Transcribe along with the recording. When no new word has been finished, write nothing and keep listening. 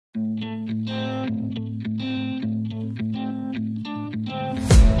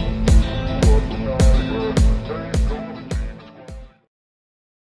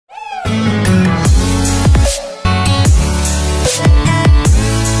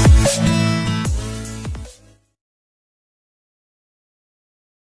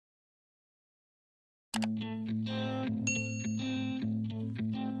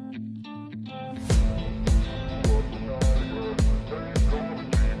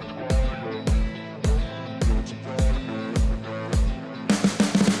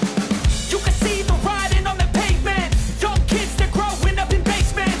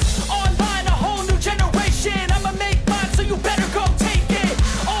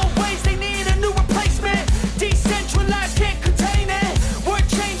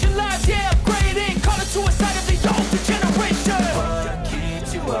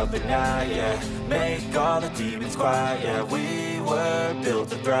quiet, yeah, we were built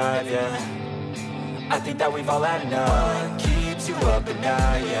to thrive, yeah. I think that we've all had enough. What keeps you up at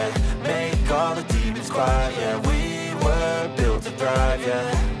night, yeah? Make all the demons quiet, yeah, we were built to thrive, yeah.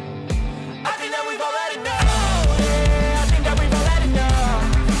 I think that we've all had enough, yeah, I think that we've all had enough.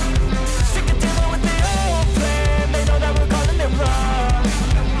 Sick of dealing with the old plan, they know that we're calling it wrong.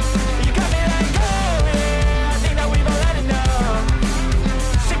 You got me like, oh yeah, I think that we've all had enough.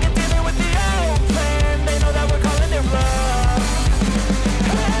 Sick of dealing with the old plan, they know that we're calling it wrong.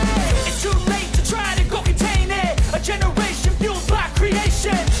 Hey, it's too late to try to go contain it. A generation fueled by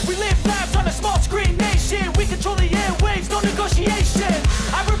creation. We live lives on a small screen nation. We control the airwaves, no negotiation.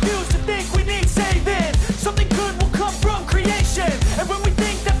 I refuse to think we need saving. Something good will come from creation. And when we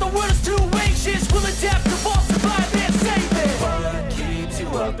think that the world is too anxious, we'll adapt, evolve, survive and save it. What keeps you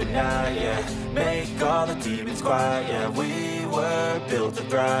up at night, yeah? Make all the demons quiet, yeah. We were built to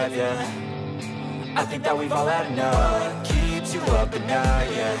thrive, yeah. I think that we've all had enough. What keeps you up at night,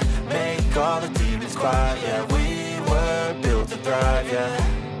 yeah? Make all the demons quiet, yeah. We were built to thrive, yeah.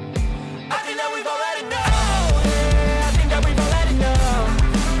 I think that we've all had enough, yeah. I think that we've all had enough.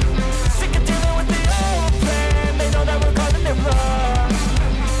 Sick of dealing with the old plan, they know that we're calling it wrong.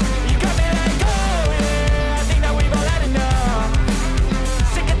 You got me like, oh yeah, I think that we've all had enough.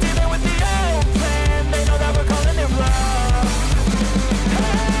 Sick of dealing with the old plan, they know that we're calling it wrong.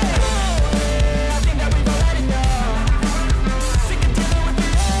 Hey, I think that we've all had enough. Sick of dealing with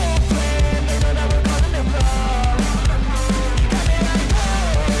the old plan, they know that we're calling it wrong. You got me like,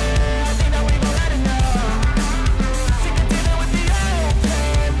 oh yeah, I think that we've all had enough. Sick of dealing with the old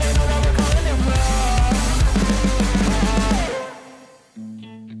plan, they know that we're calling it wrong.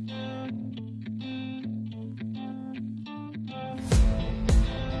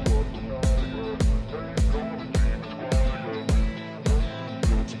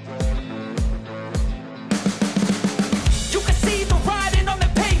 You can see the writing on the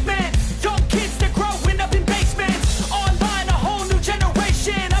pavement. Young kids, they're growing up in basements. Online, a whole new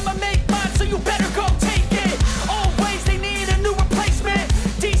generation. I'ma make mine, so you better go take it. Always, they need a new replacement.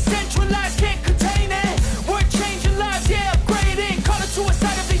 Decentralized, can't contain it. We're changing lives, yeah, upgrading. Call it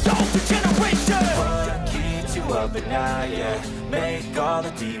suicide of the older generation. What keeps you up at night, yeah? Make all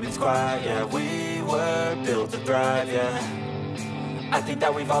the demons quiet, yeah. We were built to thrive, yeah. I think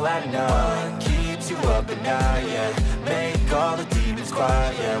that we've all had enough. What keeps you up at night, yeah? Make all the demons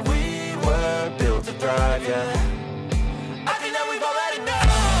quiet, yeah. We were built to thrive, yeah. I think that we've all had enough,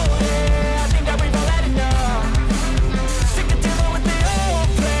 yeah. I think that we've all had enough. Sick of dealing with the old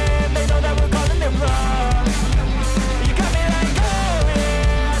plan, they know that we're calling it wrong. You got me like, oh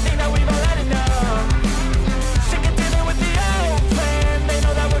yeah, I think that we've all had enough. Sick of dealing with the old plan, they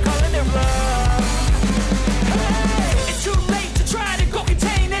know that we're calling it wrong. Hey, it's too late to try to go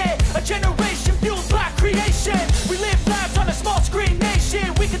contain it. A generation fueled by creation. We live lives on a small screen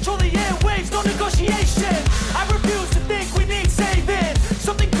nation. We control the airwaves, no negotiation. I refuse to think we need saving.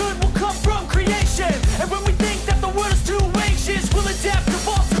 Something good will come from creation. And when we think that the world is too anxious, we'll adapt,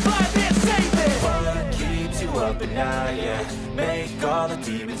 evolve, survive and save it. What keeps you up at night, yeah? Make all the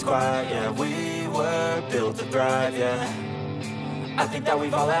demons quiet, yeah. We were built to thrive, yeah. I think that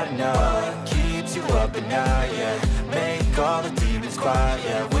we've all had enough. What keeps you up at night, yeah? Make all the demons quiet,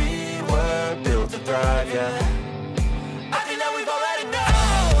 yeah. We were built to thrive, yeah. I think that we've all had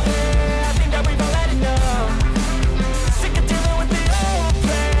enough, yeah. I think that we've all had enough. Sick of dealing with the old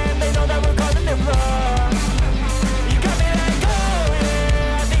plan, they know that we're calling it wrong. You got me like, oh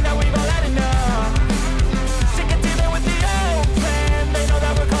yeah, I think that we've all had enough. Sick of dealing with the old plan, they know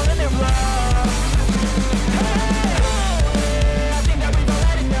that we're calling it wrong. Hey, I think that we've all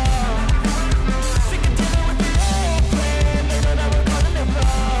had enough. Sick of dealing with the old plan, they know that we're calling it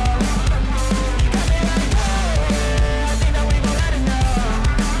wrong. You got me like, oh yeah, I think that we've all had enough.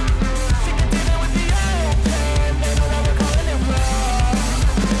 Sick of dealing with the old plan, they know that we're calling it wrong.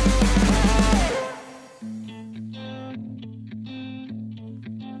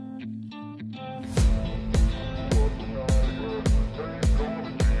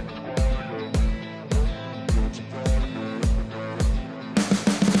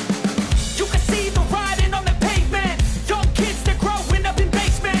 You can see the writing on the pavement. Young kids, they're growing up in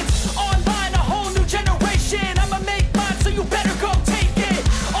basements. Online, a whole new generation. I'ma make mine, so you better go take it.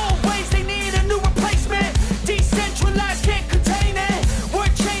 Always, they need a new replacement. Decentralized, can't contain it.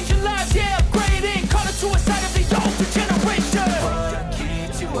 We're changing lives, yeah, upgrading. Call it suicide of the older generation. What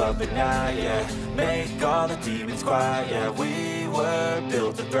keeps you up at night, yeah? Make all the demons quiet, yeah. We were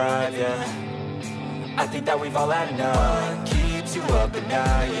built to thrive, yeah. I think that we've all had enough. What keeps you up at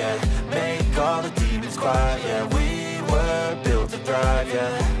night, yeah? Make all the demons quiet, yeah. We were built to thrive,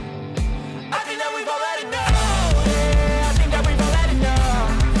 yeah. I think that we've all had enough.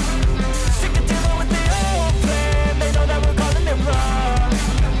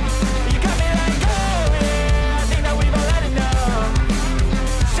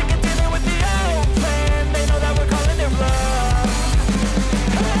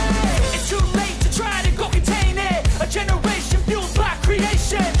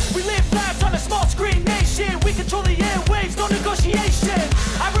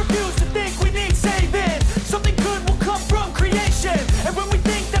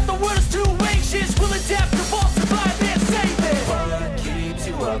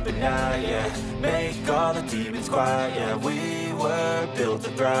 quiet, yeah. We were built to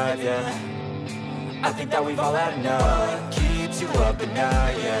thrive, yeah. I think that we've all had enough. What keeps you up at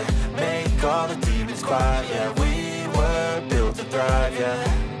night, yeah. Make all the demons quiet, yeah. We were built to thrive,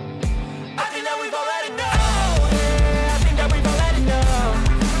 yeah.